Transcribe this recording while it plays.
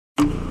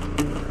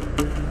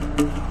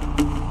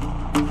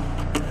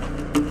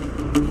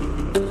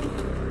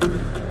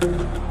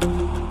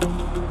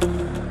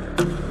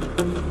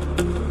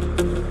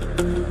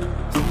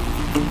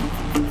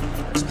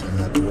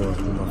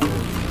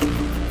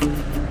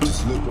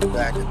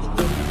back at the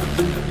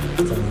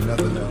wheel from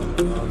another level.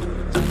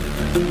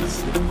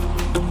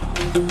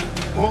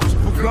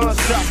 Multiple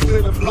gunshots,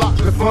 clear the block,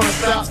 the fun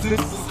stops.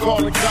 Niggas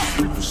calling cops,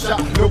 people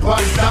shot,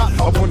 nobody stopped.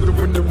 I wonder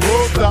when the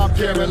world stopped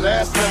caring.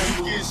 Last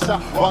time you get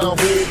shot while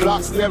the whole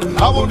block's staring.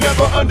 I will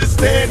never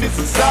understand this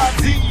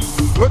society.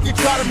 But they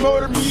try to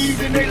murder me,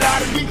 then they lie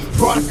to me.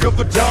 Product of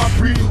a John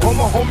Breed, on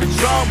my homie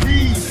John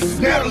Reed.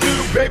 Now the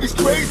little baby's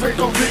crazy, ain't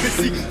no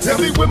Tennessee. Tell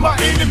me when my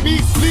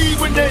enemies flee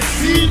when they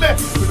see me.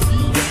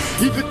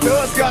 Even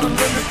thugs gotta learn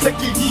to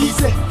take it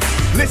easy.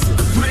 Listen,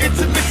 through the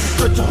intermission,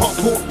 stretch your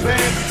hardcore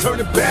plans and turn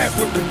it back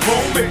with the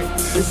moment.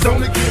 It's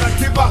only good I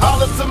give a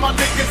holler to my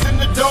niggas in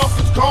the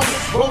darkest corner.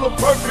 Roll a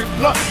perfect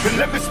blunt and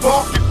let me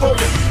spark it for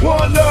you.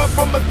 One love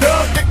from a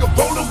thug nigga,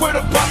 rolling with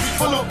a posse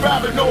full of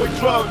paranoid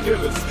drug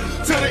dealers.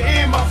 To the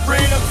end, my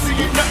friend, I'm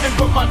seeing nothing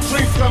but my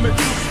dreams coming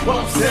true while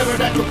I'm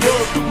staring at the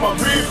world through my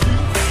rear view.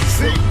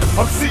 See,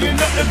 I'm seeing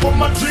nothing but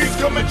my dreams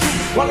coming true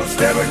while I'm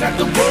staring at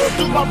the world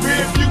through my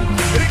rear view.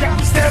 They got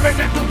me staring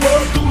at the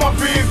world through my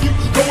rear view.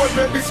 Go and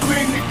let me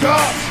scream to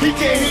God, he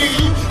can't hear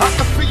you. I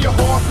can feel your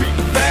heart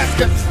beating fast,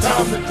 guess it's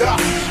time to die.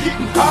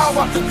 Getting high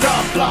watch the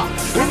time fly.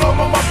 And all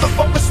my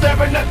motherfuckers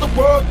staring at the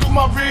world through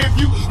my rear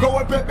view. Go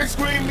and let me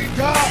scream to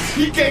God,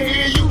 he can't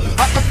hear you.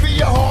 I can feel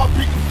your heart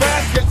beating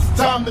fast, guess it's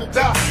time to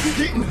die.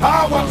 Getting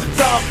high watch the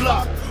time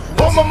fly.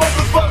 All my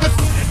motherfuckers.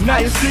 Now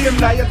you see him,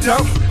 now you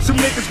don't. Some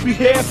niggas be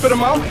here for the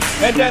moment,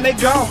 and then they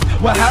gone.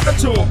 What happened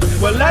to them?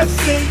 Well, let's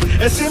see.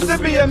 It seems to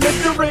be a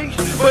mystery,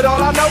 but all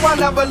I know, I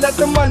never let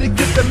the money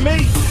get to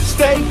me.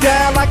 Stay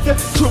down like the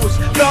truest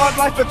thug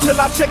life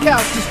until I check out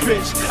this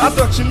bitch. I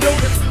thought you knew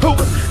this. Who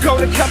was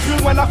gonna catch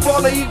me when I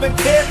fall or even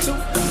care to?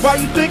 Why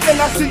you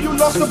thinking I see you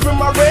lost up in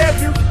my rear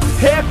view?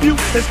 Hair view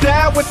is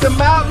down with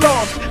them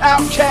outlaws.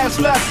 Outcasts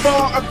left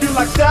far, I feel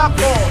like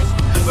southpaws.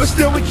 But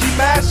still we keep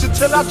mashing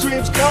till our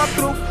dreams come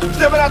through.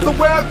 Staring at the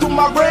world through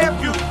my rear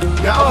view.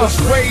 Now I was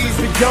raised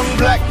a young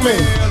black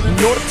man in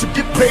order to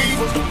get paid.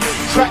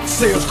 Crack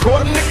sales,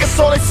 caught a nigga,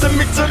 so they sent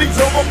me to these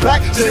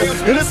overpack jails.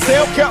 In a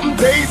cell, counting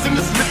days in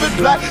this living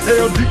black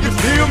hell. Do you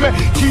feel me?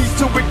 Keys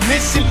to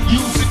ignition,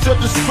 usage of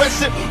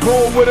discretion.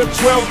 Roll with a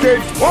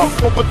 12-gauge pump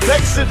for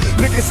protection.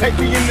 Niggas hate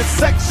me in this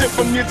section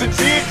from years of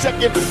chin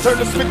checking. Turn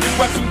the Smith &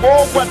 Wesson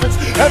war weapons.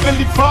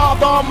 Heavenly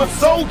Father, I'm a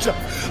soldier.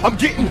 I'm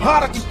getting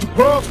hotter cause the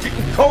world's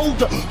getting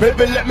colder.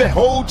 Baby, let me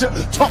hold ya.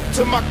 Talk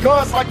to my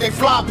guns like they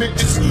fly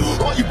bitches.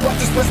 All you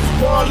brothers must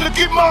be one. Look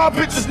at my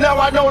bitches. Now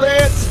I know the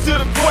answers to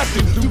the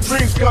question. Do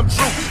dreams come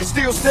true?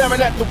 Still staring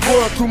at the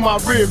world through my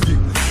rear view.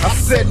 I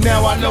said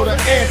now I know the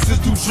answers.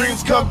 Do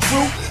dreams come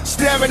true?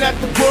 Staring at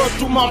the world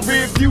through my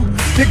rear view.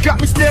 They got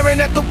me staring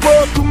at the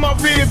world through my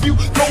rear view.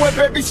 Go ahead,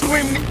 baby,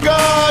 scream to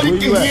God, he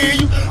can hear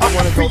you. I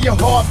wanna feel your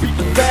heart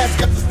beating fast,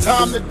 got the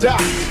time to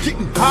die.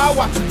 Getting high,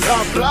 watching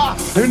time fly.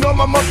 And all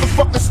my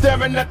motherfuckers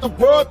staring at the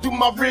world through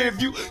my rear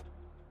view.